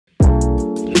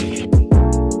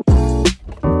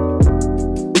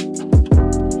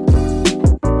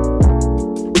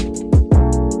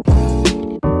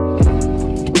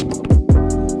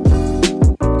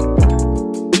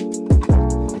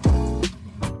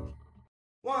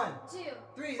1, 2,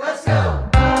 3, let's go!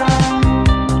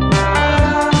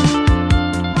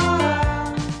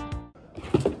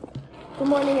 Good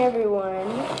morning, everyone.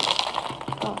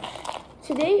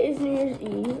 Today is New Year's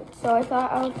Eve, so I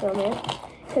thought I would film it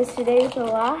because today is the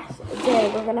last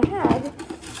day we're gonna have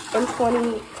in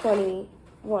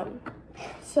 2021.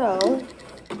 So,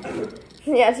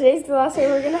 yeah, today's the last day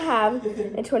we're gonna have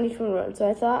in 2021. So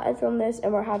I thought I'd film this,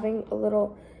 and we're having a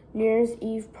little New Year's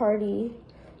Eve party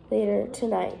later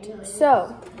tonight.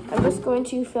 So I'm just going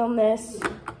to film this.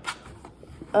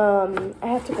 I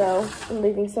have to go. I'm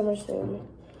leaving somewhere soon.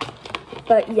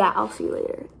 But yeah, I'll see you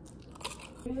later.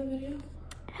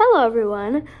 Hello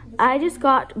everyone. I just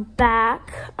got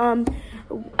back.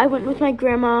 I went with my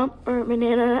grandma or my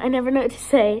nana. I never know what to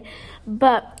say.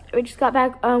 But we just got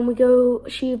back.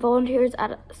 She volunteers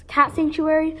at a cat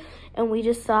sanctuary, and we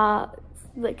just saw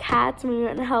the cats and we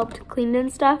went and helped clean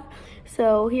and stuff.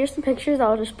 So here's some pictures.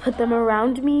 I'll just put them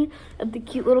around me of the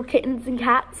cute little kittens and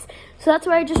cats. So that's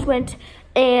where I just went.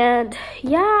 And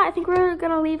yeah, I think we're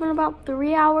gonna leave in about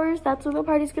 3 hours. That's when the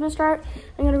party's gonna start.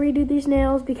 I'm gonna redo these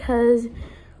nails because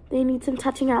they need some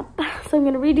touching up. So I'm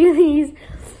gonna redo these.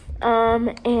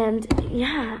 And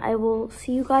yeah, I will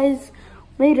see you guys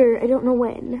later. I don't know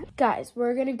when. Guys,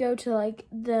 we're gonna go to like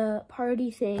the party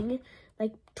thing,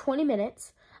 like 20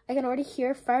 minutes. I can already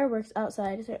hear fireworks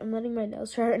outside. So I'm letting my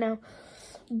nails dry right now.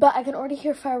 But I can already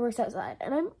hear fireworks outside,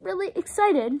 and I'm really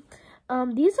excited.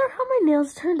 These are how my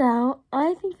nails turned out.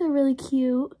 I think they're really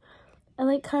cute. I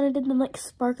like kind of did them like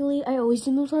sparkly. I always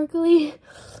do them sparkly,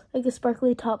 like a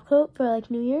sparkly top coat for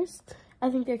like New Year's. I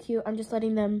think they're cute. I'm just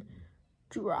letting them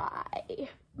dry.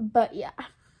 But yeah.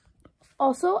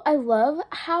 Also, I love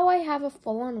how I have a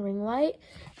full-on ring light,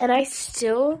 and I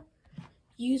still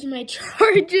use my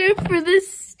charger for this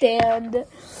stand.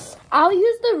 I'll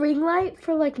use the ring light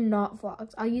for like not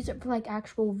vlogs. I'll use it for like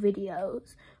actual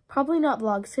videos. Probably not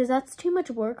vlogs because that's too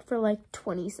much work for like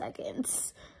 20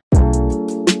 seconds. Ready,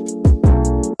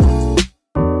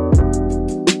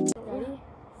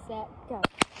 set, go.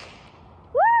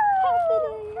 Woo! Happy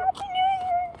New Year!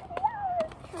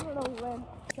 I don't know when.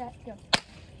 Set, go.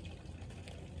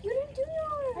 You didn't do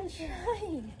yours. I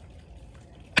tried.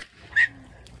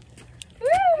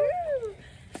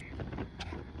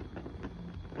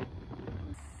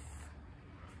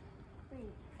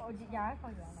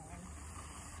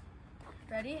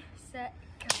 Ready, set,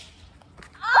 go.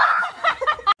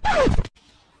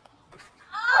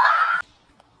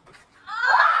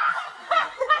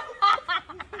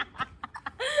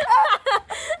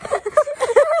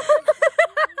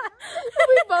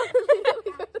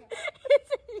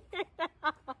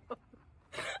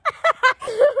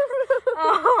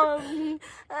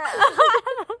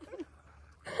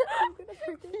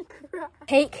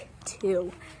 Take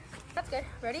 2. That's good.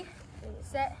 Ready,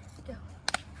 set, go.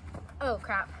 Oh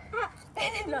crap.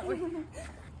 It did not work.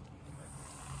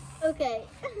 Okay.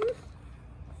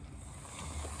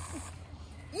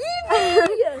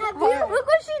 Look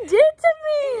what she did to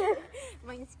me.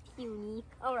 Mine's puny.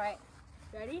 Alright.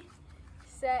 Ready,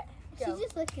 set, go. She's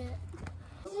just looking at it.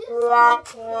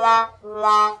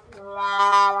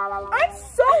 I'm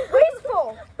so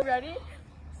wasteful. Ready,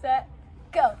 set,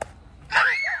 go.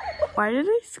 Why did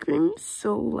I scream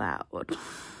so loud?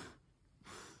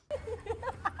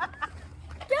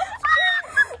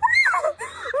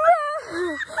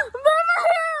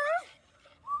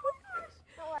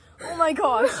 Oh my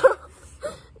gosh.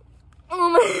 Oh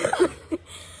my God.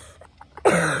 I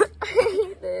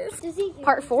hate this.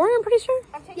 Part 4, I'm pretty sure?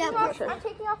 Yeah, part 4.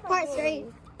 Part 3.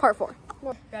 Part 4.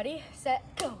 Ready, set,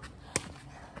 go.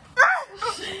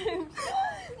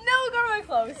 No, got my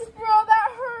clothes. Bro, that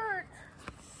hurt.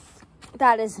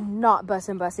 That is not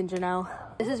bussin', Janelle.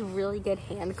 This is really good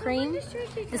hand cream.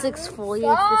 This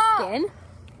exfoliates the skin.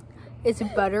 It's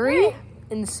buttery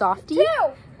and softy. 2,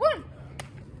 1.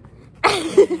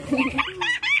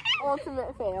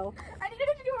 Ultimate fail. I need to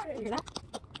do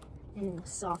it.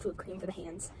 Soft whipped cream for the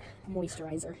hands.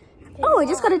 Moisturizer. Oh, I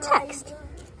just got a text.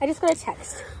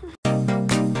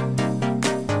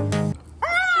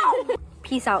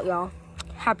 Peace out, y'all.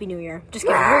 Happy New Year. Just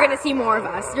kidding. You're gonna see more of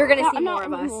us. You're gonna see more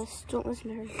of us. Don't listen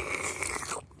to her.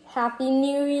 Happy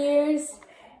New Year's.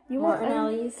 You want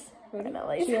Martinelli's.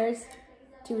 Martinelli's. Cheers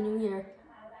to a new year.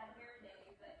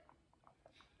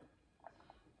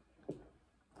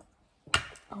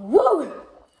 Woo!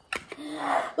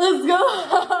 Let's go!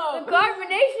 The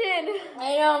carbonation.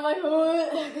 I know, my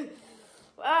foot.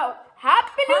 Wow.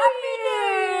 Happy New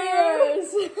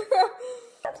Year's.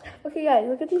 Okay, guys,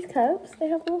 look at these cups. They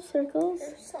have little circles.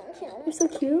 They're so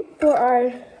cute for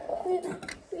our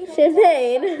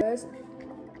champagne.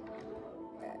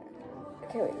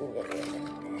 Do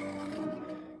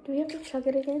we have to chug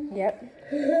it again? Yep.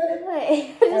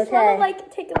 I just want to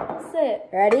like take a little sip.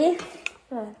 Ready?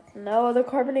 No, the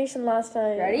carbonation last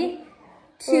time. Ready?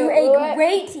 To a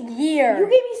great year. You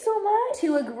gave me so much.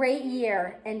 To a great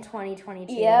year in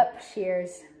 2022. Yep.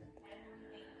 Cheers.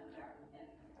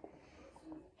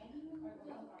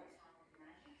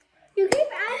 You keep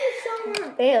adding so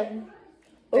much. Bam.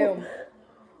 Boom.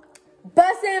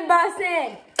 Bussin',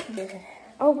 bussin'.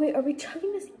 Oh wait, are we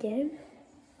chugging this again?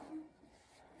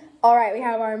 All right, we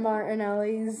have our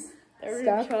Martinelli's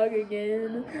stuff. Chug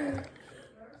again.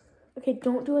 Okay,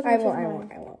 don't do as much I as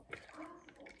won't.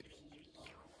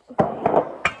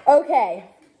 Okay.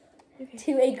 Okay.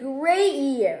 To a great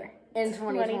year in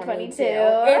 2022. 2022.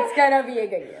 It's gonna be a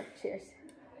good year. Cheers.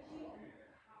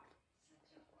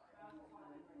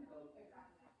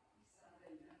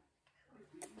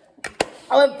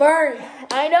 Oh, it burned.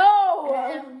 I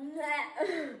know.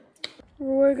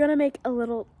 We're gonna make a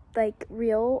little like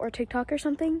reel or TikTok or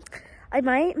something. I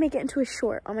might make it into a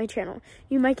short on my channel.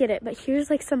 You might get it, but here's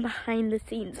like some behind the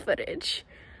scenes footage.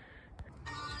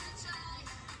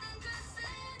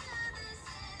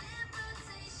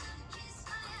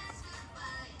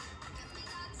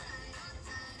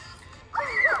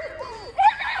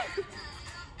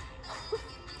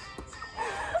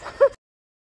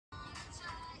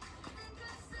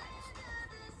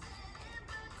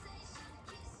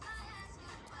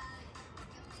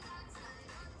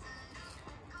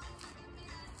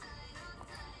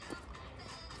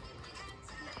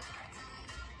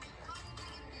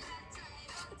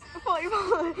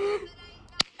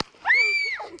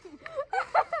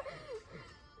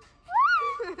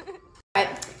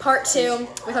 Alright, part 2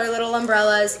 with our little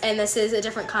umbrellas, and this is a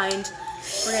different kind.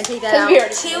 We're gonna take that out.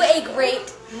 To a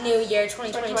great new year,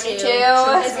 2022. It's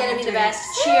gonna be the best.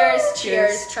 Cheers,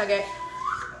 cheers, chug it.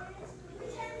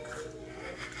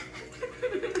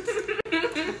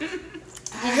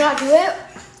 Did you not do it?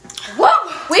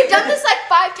 Whoa! We've done this like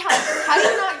 5 times. How do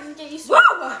you not get used to it?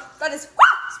 Whoa! That is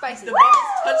spicy. The bubbles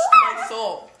touched my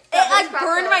soul. It like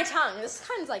burned my tongue. This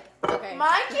kind of like, okay.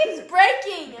 Mine keeps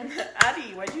breaking.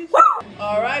 Addie, why'd you?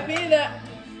 All right, be that.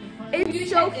 It's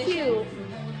so cute.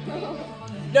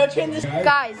 No transition.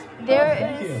 Guys,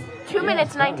 there is 2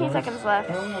 minutes, 19 seconds left,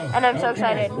 and I'm so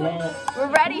excited.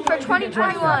 We're ready for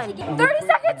 2021. 30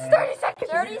 seconds, 30 seconds.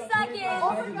 30 seconds.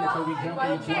 Oh my God. 9,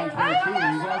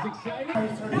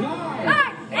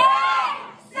 8,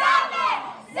 7,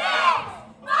 6,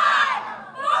 5,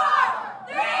 4,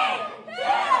 3, 2,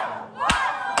 1.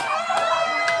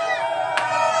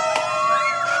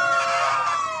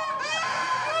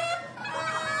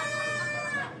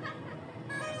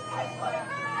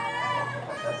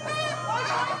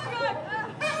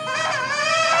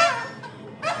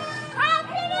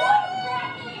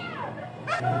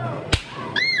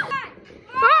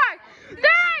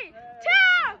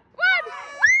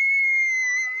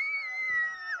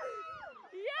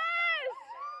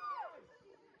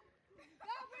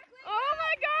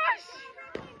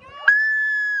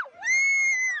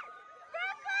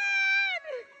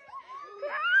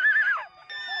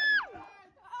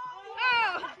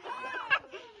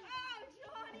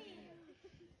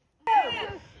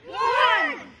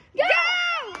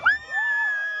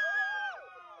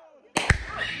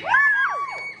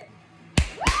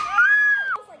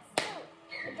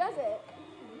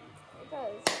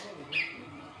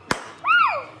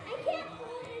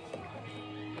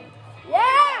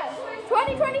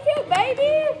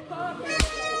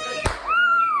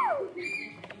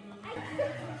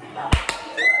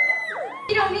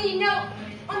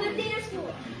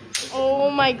 Oh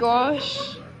my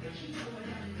gosh.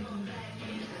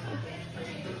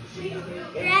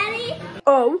 Ready?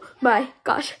 Oh my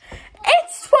gosh.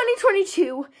 It's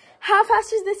 2022. How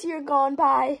fast has this year gone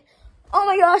by? Oh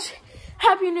my gosh.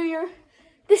 Happy New Year.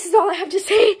 This is all I have to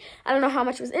say. I don't know how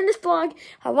much was in this vlog,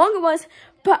 how long it was,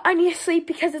 but I need to sleep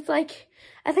because it's like,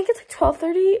 I think it's like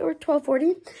 12:30 or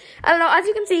 12:40. I don't know. As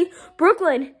you can see,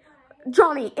 Brooklyn,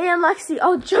 Johnny, and Lexi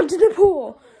all jumped in the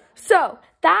pool. So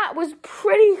that was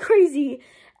pretty crazy.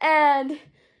 And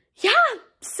yeah,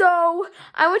 so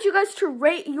I want you guys to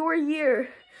rate your year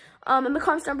in the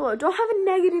comments down below. Don't have a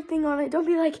negative thing on it. Don't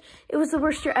be like, it was the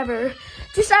worst year ever.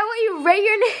 Just I want you to rate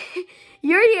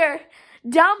your year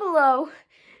down below,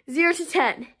 0 to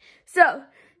 10. So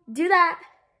do that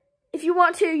if you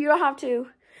want to. You don't have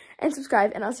to. And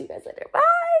subscribe, and I'll see you guys later.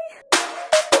 Bye.